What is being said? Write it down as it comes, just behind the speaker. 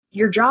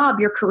your job,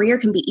 your career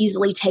can be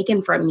easily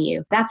taken from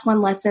you. That's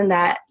one lesson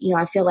that,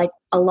 I feel like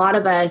a lot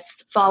of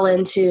us fall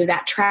into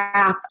that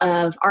trap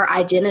of our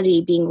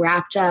identity being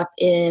wrapped up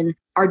in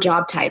our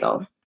job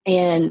title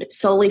and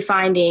solely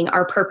finding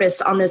our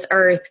purpose on this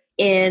earth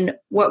in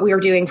what we are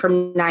doing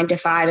from 9 to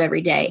 5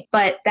 every day.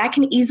 But that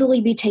can easily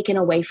be taken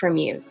away from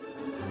you.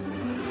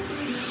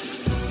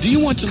 Do you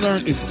want to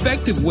learn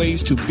effective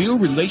ways to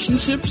build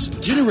relationships,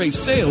 generate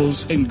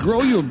sales, and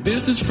grow your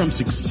business from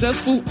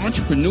successful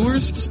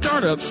entrepreneurs,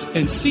 startups,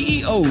 and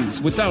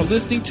CEOs without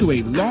listening to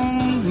a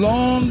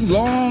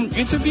long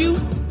interview?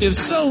 If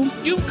so,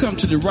 you've come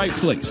to the right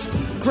place.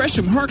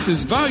 Gresham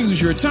Harkless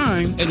values your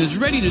time and is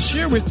ready to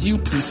share with you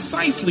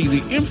precisely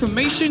the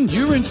information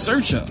you're in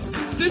search of.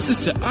 This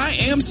is the I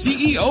Am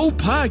CEO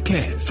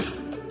podcast.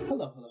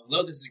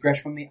 Hello, this is Gresh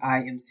from the I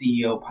Am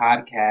CEO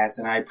podcast,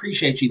 and I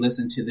appreciate you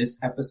listening to this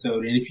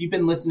episode. And if you've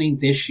been listening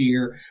this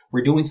year,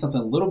 we're doing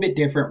something a little bit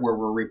different where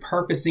we're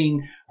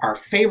repurposing our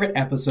favorite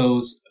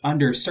episodes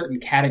under certain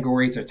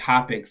categories or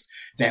topics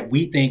that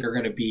we think are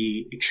going to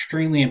be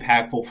extremely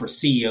impactful for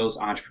CEOs,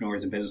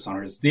 entrepreneurs, and business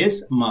owners.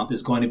 This month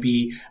is going to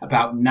be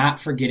about not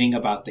forgetting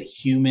about the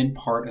human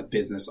part of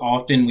business.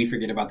 Often we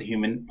forget about the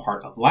human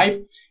part of life.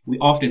 We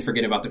often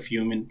forget about the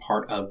human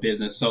part of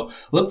business. So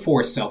look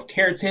for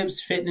self-care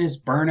tips, fitness,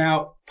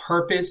 burnout,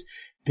 purpose,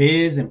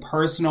 biz and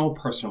personal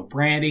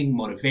branding,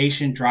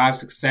 motivation, drive,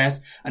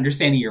 success,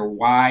 understanding your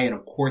why, and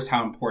of course,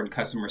 how important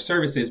customer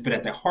service is. But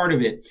at the heart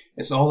of it,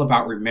 it's all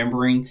about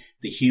remembering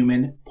the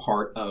human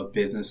part of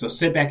business. So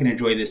sit back and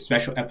enjoy this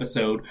special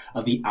episode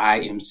of the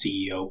I Am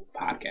CEO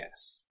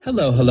podcast.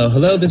 Hello.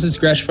 This is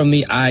Gresh from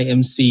the I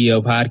Am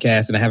CEO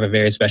podcast, and I have a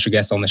very special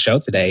guest on the show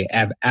today. I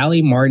have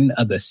Allie Martin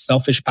of the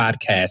Selfish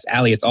Podcast.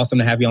 Allie, it's awesome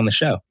to have you on the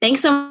show.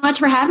 Thanks so much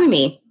for having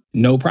me.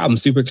 No problem.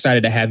 Super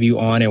excited to have you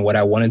on. And what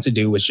I wanted to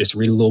do was just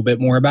read a little bit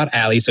more about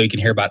Allie so you can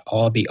hear about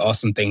all the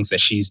awesome things that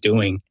she's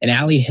doing. And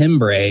Allie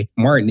Hembre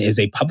Martin is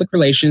a public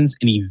relations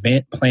and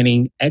event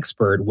planning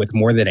expert with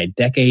more than a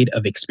decade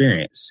of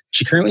experience.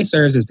 She currently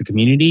serves as the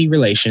community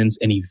relations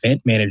and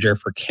event manager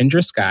for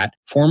Kendra Scott,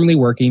 formerly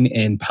working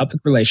in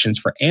public relations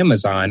for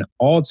Amazon,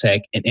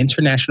 Alltech, and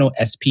International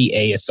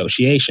SPA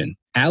Association.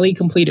 Allie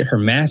completed her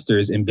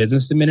master's in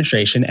business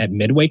administration at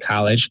Midway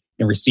College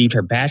and received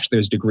her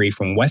bachelor's degree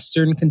from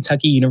Western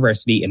Kentucky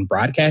University in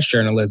broadcast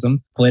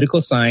journalism, political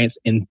science,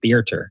 and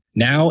theater.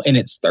 Now in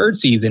its third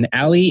season,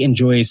 Allie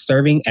enjoys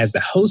serving as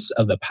the host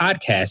of the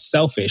podcast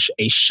Selfish,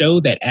 a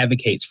show that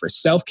advocates for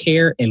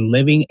self-care and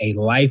living a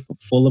life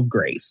full of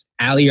grace.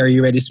 Allie, are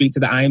you ready to speak to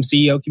the I Am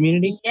CEO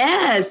community?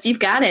 Yes, you've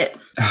got it.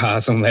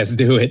 Awesome. Let's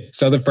do it.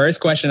 So the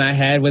first question I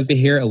had was to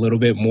hear a little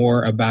bit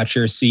more about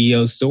your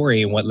CEO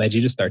story and what led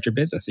you to start your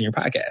business and your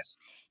podcast.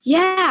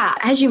 Yeah,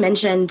 as you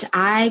mentioned,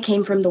 I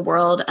came from the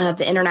world of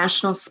the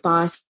International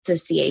Spa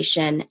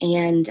Association.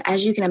 And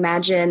as you can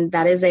imagine,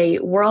 that is a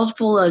world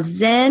full of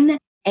zen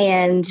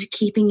and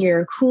keeping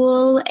your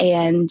cool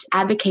and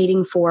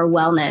advocating for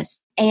wellness.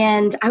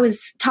 And I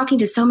was talking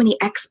to so many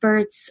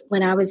experts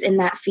when I was in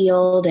that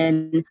field,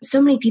 and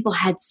so many people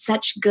had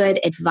such good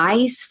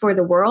advice for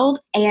the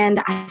world.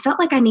 And I felt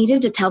like I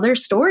needed to tell their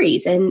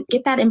stories and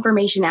get that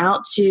information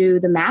out to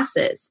the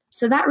masses.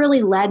 So that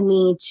really led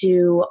me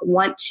to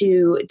want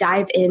to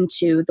dive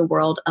into the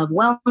world of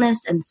wellness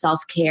and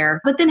self-care.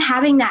 But then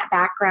having that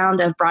background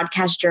of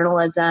broadcast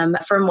journalism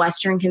from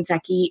Western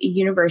Kentucky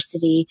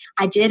University,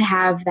 I did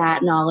have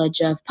that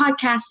knowledge of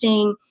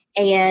podcasting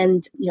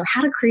and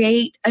how to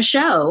create a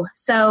show.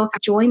 So I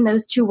joined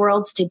those two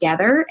worlds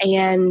together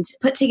and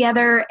put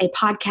together a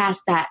podcast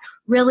that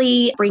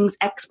really brings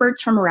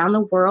experts from around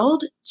the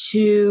world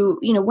to,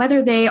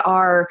 whether they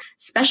are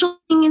specializing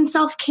in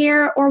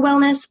self-care or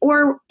wellness,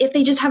 or if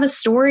they just have a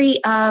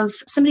story of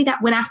somebody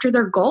that went after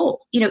their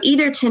goal.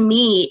 Either to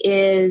me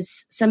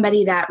is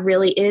somebody that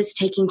really is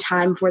taking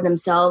time for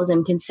themselves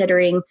and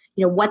considering,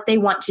 what they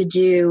want to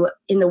do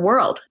in the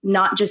world,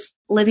 not just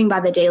living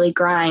by the daily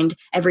grind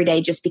every day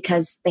just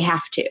because they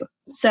have to.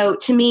 So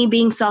to me,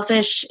 being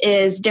selfish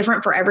is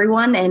different for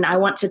everyone. And I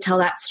want to tell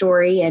that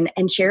story and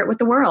share it with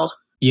the world.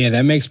 Yeah,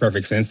 that makes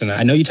perfect sense. And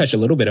I know you touched a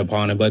little bit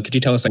upon it, but could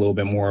you tell us a little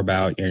bit more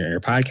about your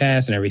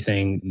podcast and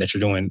everything that you're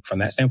doing from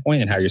that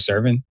standpoint and how you're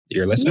serving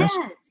your listeners?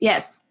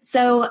 Yes.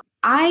 So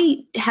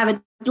I have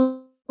a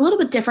little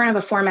bit different of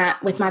a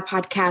format with my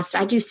podcast.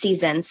 I do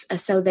seasons.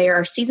 So there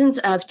are seasons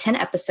of 10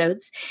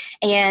 episodes,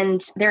 and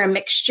they're a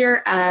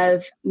mixture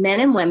of men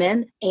and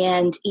women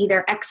and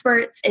either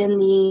experts in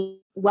the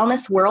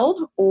wellness world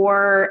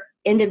or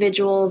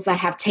individuals that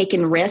have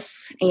taken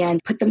risks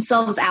and put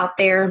themselves out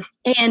there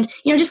and,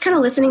 just kind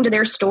of listening to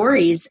their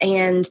stories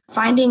and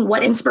finding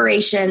what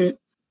inspiration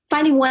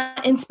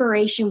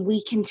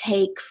we can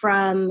take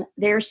from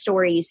their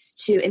stories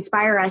to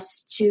inspire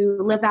us to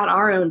live out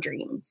our own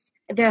dreams.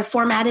 The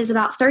format is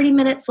about 30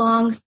 minutes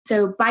long,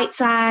 so bite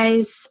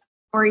size,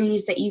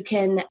 stories that you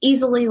can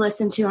easily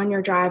listen to on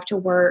your drive to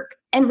work.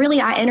 And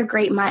really, I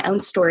integrate my own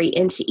story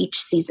into each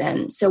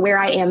season. So where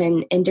I am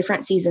in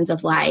different seasons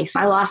of life.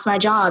 I lost my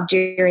job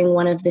during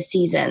one of the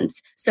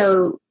seasons.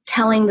 So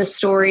telling the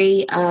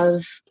story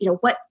of,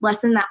 what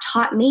lesson that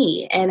taught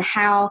me and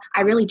how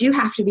I really do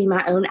have to be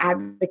my own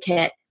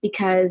advocate,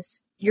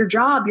 because your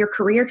job, your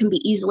career can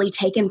be easily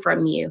taken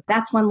from you.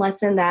 That's one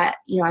lesson that,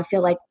 I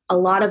feel like a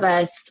lot of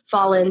us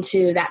fall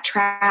into that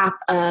trap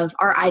of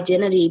our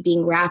identity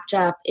being wrapped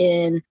up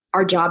in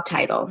our job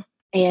title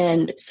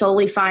and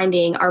solely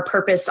finding our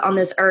purpose on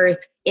this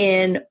earth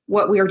in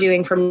what we are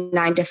doing from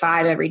 9 to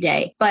 5 every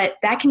day. But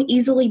that can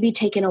easily be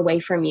taken away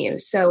from you.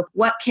 So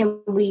what can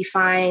we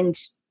find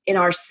in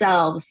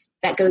ourselves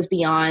that goes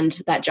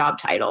beyond that job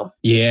title?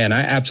 Yeah, and I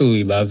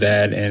absolutely love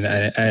that. And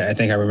I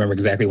think I remember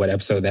exactly what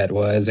episode that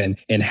was, and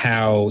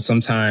how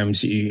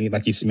sometimes you,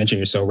 like you mentioned,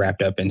 you're so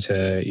wrapped up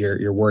into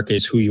your work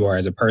is who you are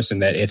as a person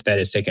that if that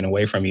is taken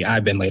away from you,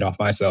 I've been laid off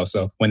myself.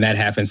 So when that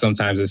happens,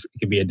 sometimes it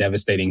can be a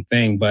devastating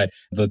thing. But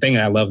the thing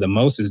that I love the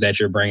most is that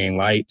you're bringing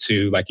light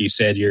to, like you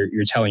said, you're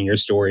telling your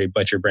story,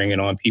 but you're bringing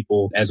on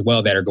people as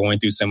well that are going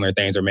through similar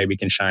things or maybe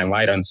can shine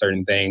light on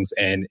certain things.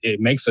 And it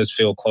makes us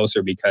feel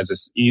closer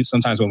because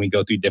sometimes when we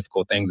go through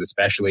difficult things,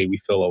 especially, we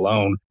feel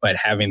alone. But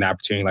having the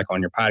opportunity, like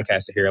on your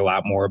podcast, to hear a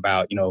lot more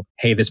about,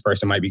 hey, this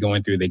person might be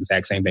going through the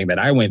exact same thing that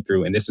I went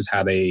through, and this is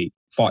how they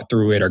fought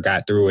through it or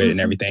got through it, and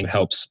everything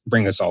helps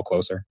bring us all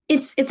closer.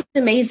 It's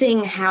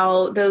amazing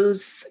how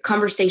those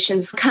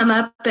conversations come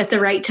up at the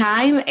right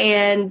time,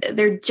 and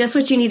they're just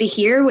what you need to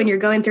hear when you're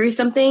going through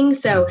something.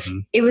 So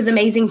it was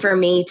amazing for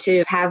me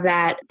to have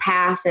that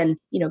path and,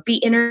 be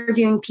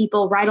interviewing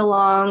people right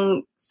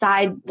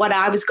alongside what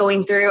I was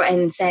going through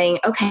and saying,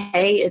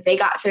 okay, if they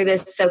got through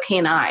this, so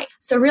can I.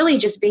 So really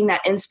just being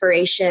that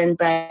inspiration,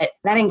 but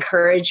that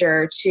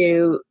encourager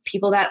to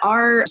people that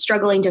are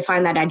struggling to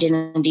find that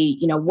identity,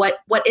 what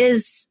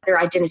is their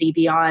identity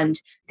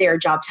beyond their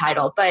job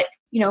title? But,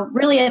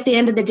 really at the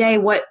end of the day,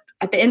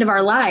 at the end of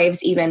our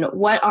lives, even,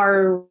 what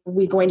are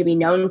we going to be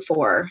known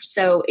for?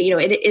 So,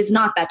 it is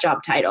not that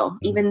job title,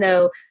 even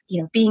though,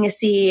 being a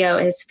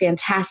CEO is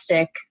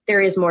fantastic. There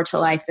is more to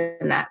life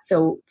than that.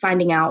 So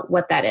finding out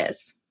what that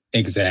is.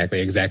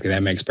 Exactly.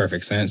 That makes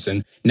perfect sense.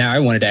 And now I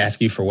wanted to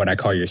ask you for what I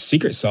call your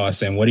secret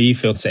sauce, and what do you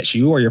feel sets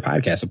you or your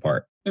podcast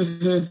apart?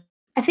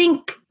 I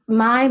think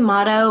my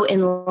motto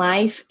in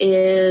life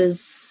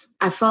is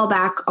I fall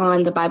back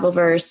on the Bible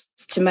verse,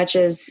 "Too much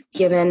is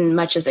given,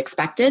 much is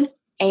expected."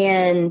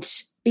 And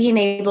being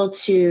able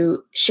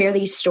to share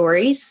these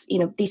stories,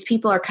 these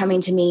people are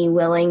coming to me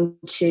willing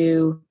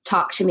to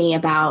talk to me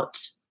about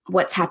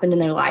what's happened in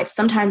their lives,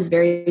 sometimes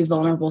very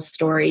vulnerable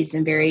stories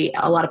and a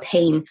lot of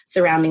pain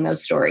surrounding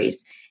those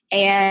stories.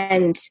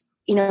 And,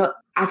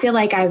 I feel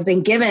like I've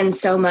been given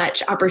so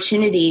much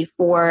opportunity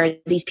for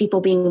these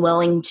people being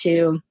willing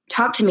to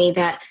talk to me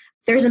that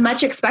there's a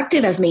much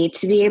expected of me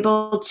to be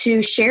able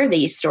to share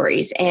these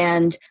stories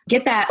and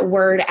get that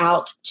word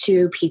out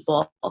to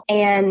people.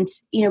 And,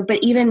 but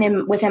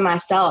even within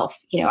myself,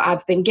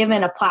 I've been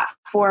given a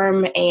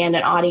platform and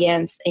an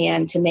audience,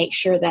 and to make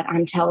sure that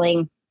I'm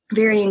telling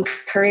very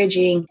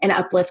encouraging and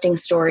uplifting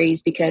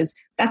stories, because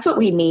that's what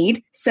we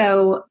need.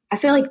 So I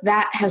feel like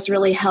that has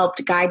really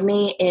helped guide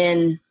me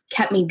and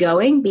kept me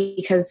going,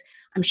 because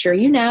I'm sure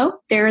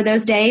there are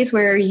those days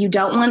where you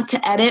don't want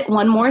to edit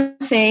one more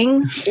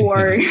thing,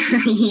 or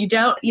you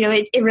don't,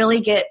 it really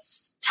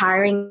gets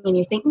tiring and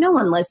you think no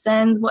one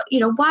listens.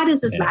 Why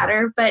does this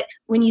matter? But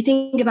when you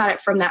think about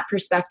it from that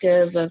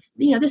perspective of,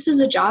 this is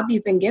a job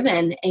you've been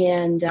given,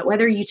 and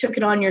whether you took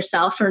it on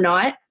yourself or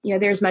not,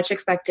 there's much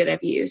expected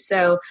of you.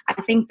 So I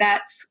think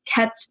that's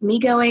kept me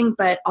going,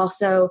 but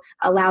also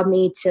allowed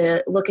me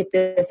to look at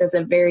this as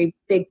a very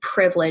big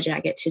privilege I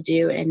get to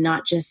do, and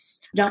not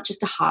just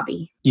a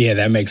hobby. Yeah,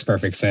 that makes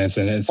perfect sense.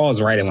 And it falls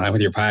right in line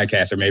with your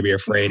podcast, or maybe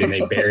afraid and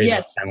they bury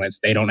their talents.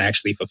 They don't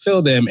actually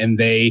fulfill them, and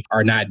they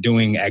are not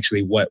doing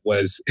actually what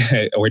was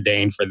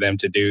ordained for them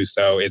to do.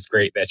 So it's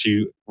great that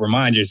you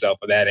remind yourself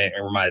of that and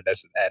reminded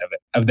us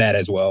of that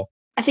as well.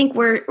 I think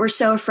we're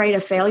so afraid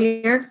of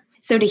failure.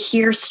 So to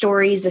hear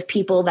stories of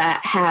people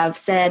that have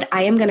said,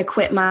 I am going to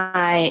quit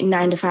my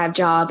 9 to 5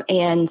 job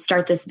and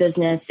start this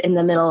business in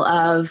the middle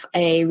of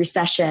a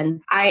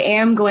recession. I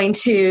am going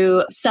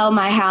to sell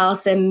my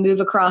house and move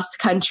across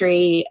the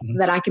country so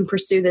that I can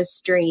pursue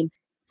this dream.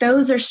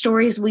 Those are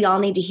stories we all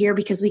need to hear,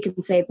 because we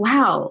can say,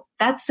 wow,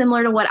 that's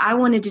similar to what I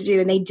wanted to do.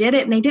 And they did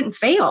it and they didn't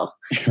fail.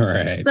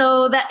 Right.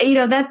 So that,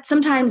 that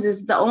sometimes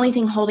is the only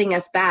thing holding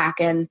us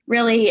back. And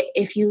really,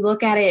 if you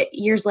look at it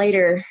years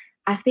later,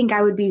 I think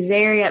I would be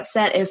very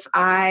upset if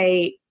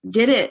I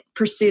didn't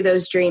pursue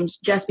those dreams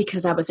just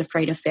because I was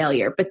afraid of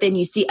failure. But then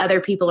you see other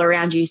people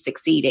around you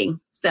succeeding.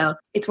 So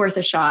it's worth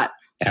a shot.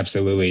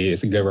 Absolutely.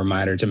 It's a good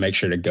reminder to make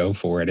sure to go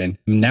for it. And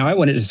now I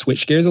wanted to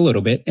switch gears a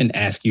little bit and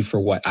ask you for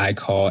what I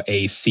call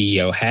a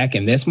CEO hack.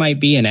 And this might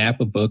be an app,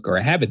 a book, or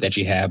a habit that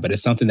you have, but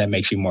it's something that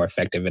makes you more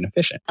effective and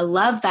efficient. I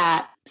love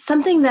that.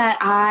 Something that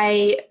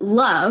I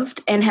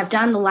loved and have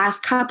done the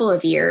last couple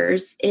of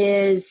years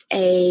is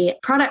a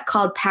product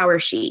called Power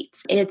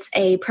Sheets. It's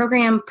a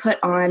program put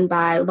on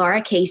by Laura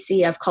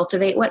Casey of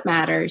Cultivate What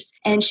Matters.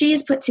 And she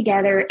has put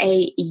together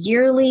a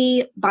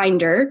yearly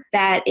binder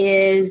that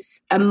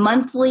is a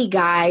monthly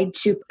guide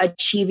to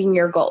achieving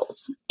your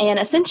goals. And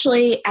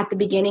essentially, at the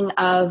beginning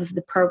of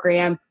the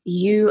program,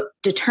 you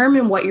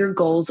determine what your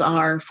goals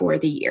are for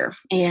the year.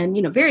 And,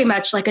 very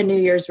much like a New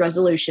Year's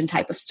resolution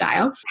type of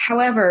style.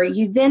 However,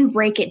 you then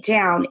break it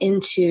down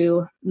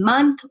into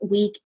month,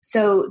 week.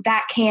 So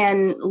that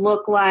can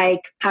look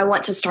like, I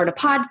want to start a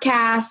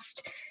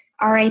podcast.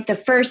 All right, the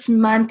first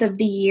month of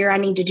the year, I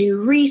need to do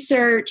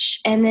research.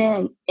 And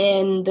then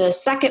in the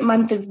second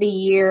month of the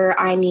year,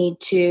 I need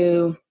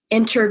to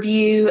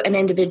interview an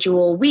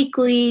individual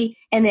weekly.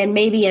 And then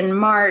maybe in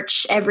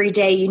March, every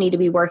day you need to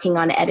be working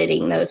on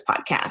editing those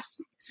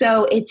podcasts.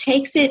 So it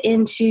takes it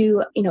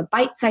into,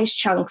 bite-sized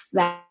chunks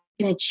that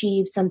can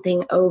achieve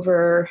something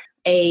over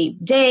a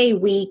day,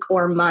 week,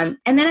 or month.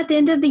 And then at the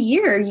end of the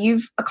year,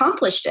 you've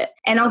accomplished it.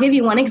 And I'll give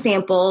you one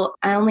example.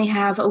 I only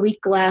have a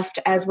week left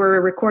as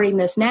we're recording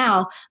this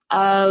now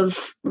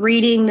of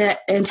reading the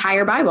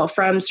entire Bible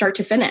from start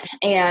to finish.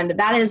 And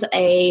that is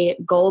a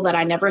goal that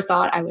I never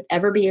thought I would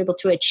ever be able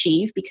to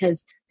achieve,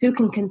 because who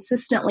can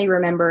consistently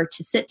remember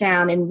to sit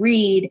down and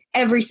read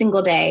every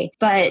single day?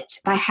 But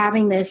by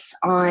having this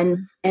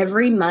on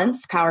every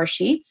month's Power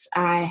Sheets,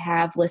 I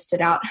have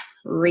listed out,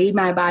 read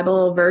my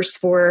Bible verse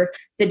for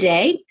the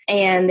day.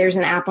 And there's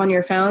an app on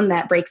your phone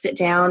that breaks it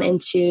down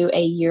into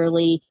a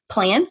yearly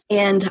plan.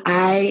 And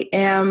I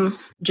am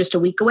just a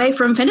week away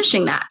from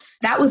finishing that.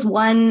 That was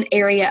one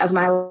area of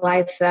my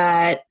life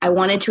that I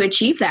wanted to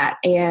achieve that.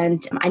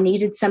 And I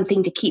needed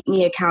something to keep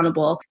me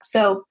accountable.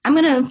 So I'm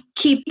going to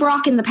keep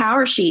rocking the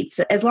Power Sheets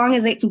as long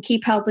as it can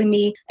keep helping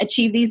me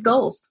achieve these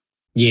goals.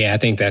 Yeah, I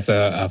think that's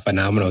a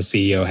phenomenal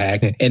CEO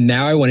hack. And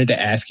now I wanted to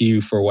ask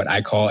you for what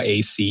I call a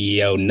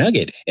CEO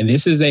nugget. And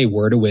this is a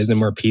word of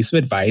wisdom or piece of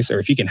advice, or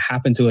if you can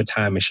hop into a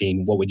time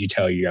machine, what would you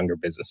tell your younger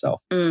business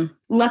self?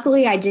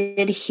 Luckily, I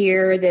did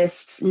hear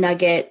this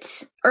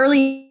nugget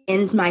early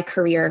in my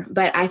career,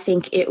 but I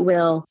think it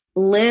will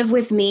live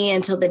with me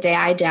until the day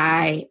I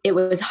die. It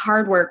was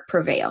hard work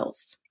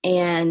prevails.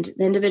 And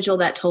the individual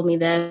that told me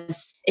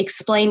this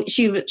explained,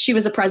 she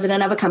was a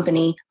president of a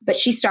company, but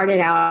she started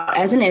out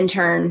as an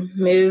intern,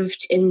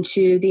 moved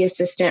into the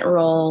assistant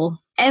role,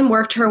 and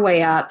worked her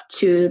way up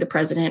to the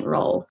president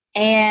role.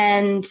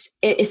 And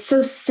it is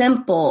so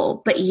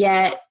simple, but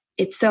yet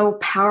it's so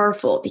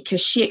powerful, because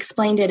she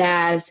explained it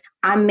as,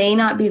 I may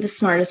not be the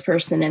smartest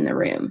person in the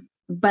room,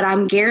 but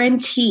I'm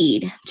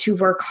guaranteed to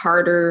work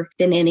harder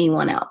than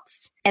anyone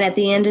else. And at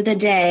the end of the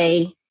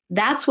day,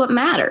 that's what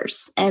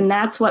matters. And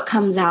that's what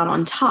comes out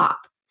on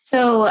top.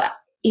 So,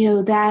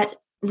 that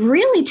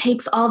really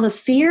takes all the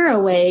fear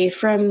away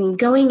from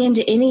going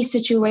into any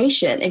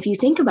situation. If you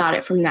think about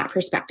it from that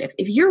perspective,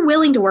 if you're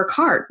willing to work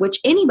hard, which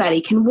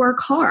anybody can work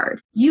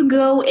hard, you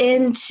go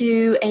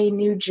into a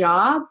new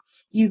job,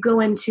 you go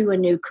into a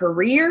new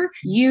career,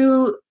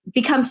 you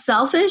become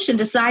selfish and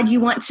decide you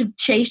want to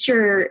chase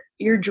your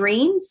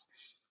dreams,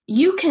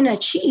 you can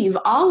achieve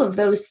all of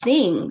those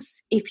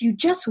things if you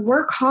just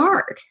work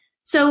hard.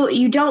 So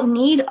you don't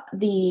need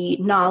the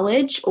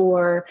knowledge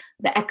or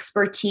the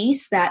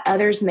expertise that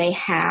others may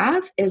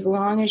have, as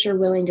long as you're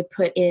willing to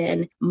put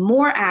in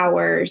more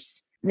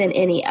hours than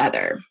any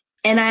other.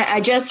 And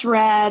I just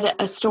read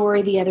a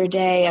story the other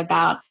day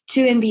about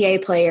two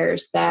NBA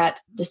players that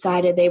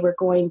decided they were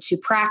going to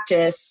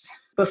practice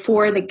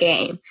before the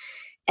game.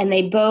 And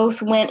they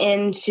both went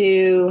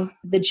into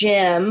the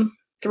gym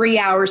 3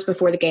 hours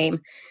before the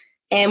game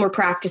and were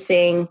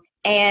practicing.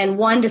 And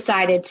one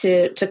decided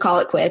to call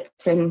it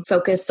quits and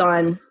focus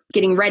on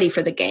getting ready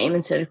for the game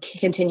instead of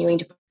continuing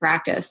to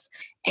practice.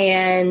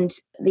 And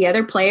the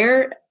other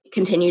player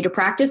continued to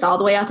practice all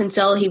the way up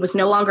until he was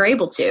no longer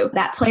able to.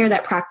 That player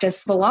that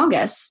practiced the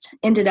longest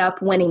ended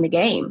up winning the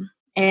game.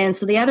 And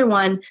so the other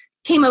one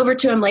came over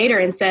to him later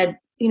and said,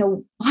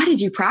 why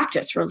did you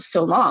practice for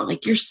so long?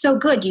 Like, you're so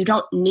good. You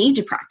don't need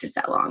to practice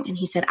that long. And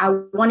he said, I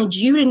wanted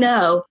you to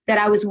know that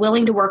I was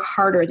willing to work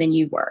harder than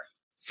you were.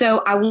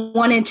 So I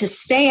wanted to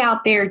stay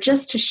out there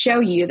just to show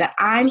you that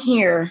I'm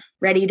here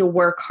ready to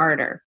work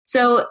harder.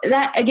 So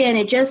that, again,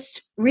 it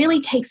just really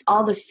takes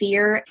all the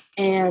fear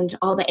and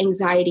all the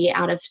anxiety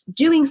out of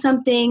doing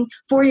something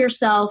for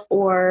yourself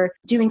or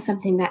doing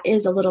something that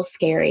is a little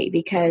scary,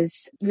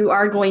 because you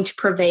are going to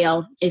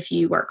prevail if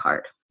you work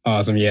hard.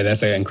 Awesome. Yeah,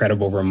 that's an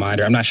incredible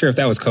reminder. I'm not sure if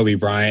that was Kobe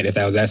Bryant, if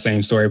that was that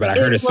same story, but I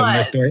heard a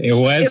similar story. It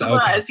was? It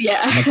was,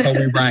 yeah. I'm a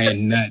Kobe Bryant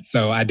nut,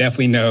 so I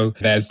definitely know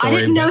that story. I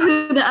didn't know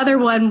who the other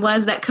one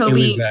was that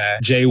Kobe... It was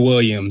Jay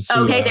Williams.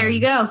 Okay, there you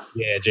go.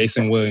 Yeah,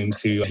 Jason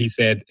Williams, who he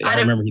said, I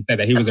remember he said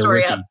that he was a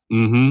rookie.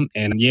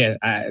 And yeah,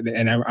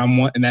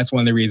 and that's one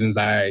of the reasons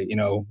I,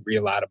 read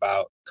a lot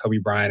about Kobe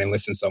Bryant and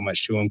listen so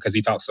much to him, because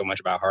he talks so much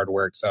about hard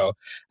work. So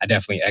I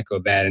definitely echo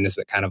that. And it's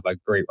a kind of like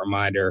great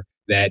reminder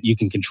that you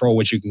can control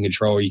what you can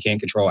control. You can't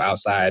control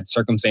outside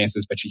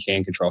circumstances, but you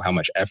can control how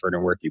much effort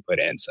and work you put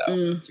in. So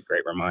it's a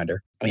great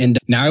reminder. And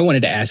now I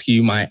wanted to ask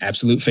you my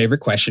absolute favorite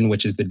question,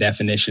 which is the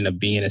definition of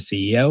being a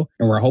CEO.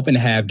 And we're hoping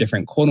to have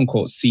different quote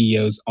unquote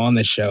CEOs on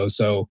the show.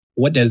 So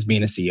what does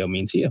being a CEO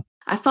mean to you?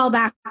 I fall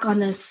back on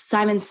the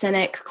Simon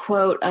Sinek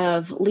quote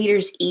of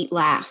leaders eat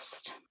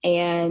last.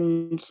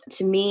 And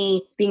to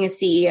me, being a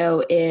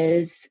CEO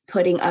is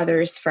putting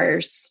others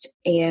first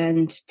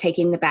and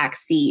taking the back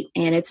seat.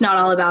 And it's not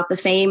all about the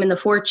fame and the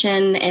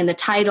fortune and the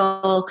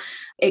title.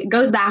 It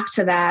goes back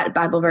to that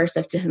Bible verse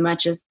of to whom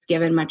much is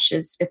given, much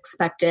is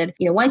expected.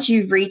 You know, once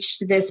you've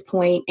reached this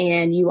point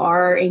and you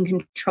are in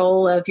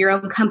control of your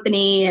own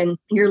company and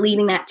you're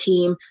leading that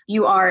team,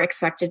 you are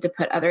expected to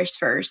put others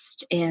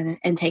first and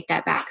take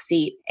that back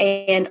seat.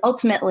 And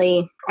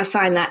ultimately, I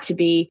find that to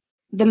be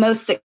the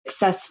most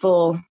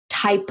successful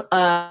type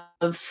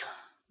of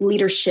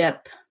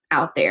leadership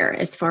out there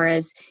as far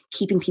as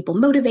keeping people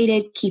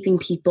motivated, keeping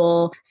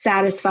people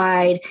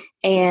satisfied,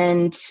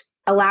 and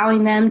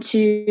allowing them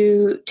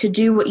to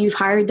do what you've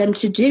hired them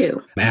to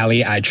do.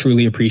 Allie, I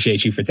truly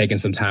appreciate you for taking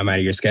some time out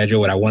of your schedule.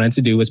 What I wanted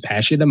to do was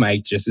pass you the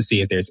mic just to see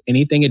if there's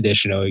anything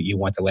additional you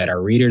want to let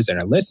our readers and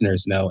our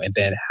listeners know, and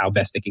then how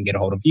best they can get a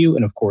hold of you.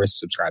 And of course,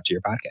 subscribe to your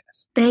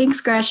podcast.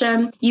 Thanks,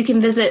 Gresham. You can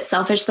visit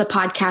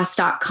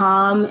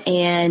selfishthepodcast.com.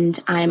 And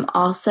I'm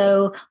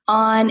also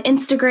on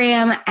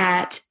Instagram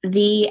at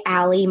the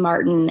Allie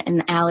Martin,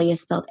 and Allie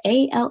is spelled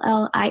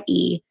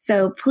ALLIE.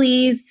 So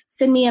please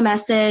send me a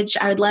message.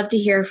 I would love to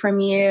hear from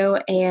you.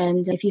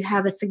 And if you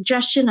have a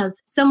suggestion of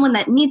someone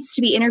that needs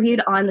to be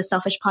interviewed on the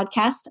Selfish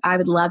Podcast, I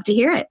would love to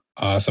hear it.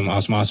 Awesome.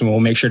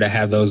 We'll make sure to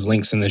have those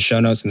links in the show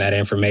notes and that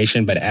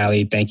information. But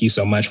Allie, thank you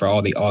so much for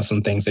all the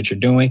awesome things that you're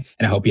doing.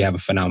 And I hope you have a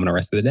phenomenal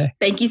rest of the day.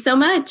 Thank you so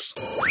much.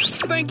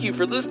 Thank you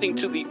for listening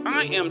to the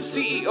I Am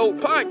CEO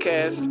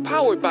podcast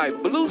powered by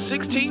Blue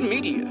 16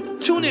 Media.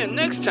 Tune in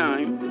next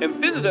time and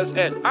visit us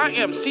at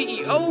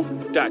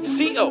IamCEO.co.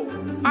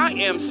 I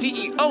Am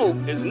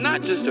CEO is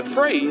not just a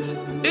phrase,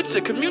 it's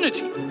a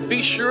community.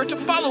 Be sure to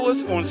follow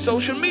us on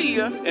social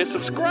media and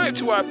subscribe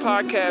to our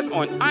podcast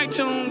on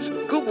iTunes,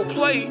 Google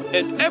Play,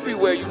 and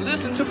everywhere you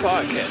listen to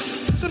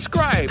podcasts.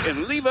 Subscribe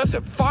and leave us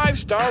a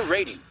 5-star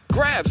rating.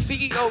 Grab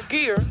CEO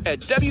gear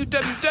at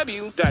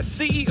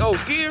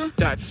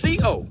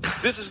www.ceogear.co.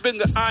 This has been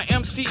the I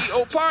Am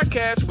CEO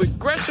podcast with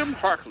Gresham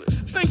Harkless.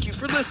 Thank you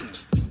for listening.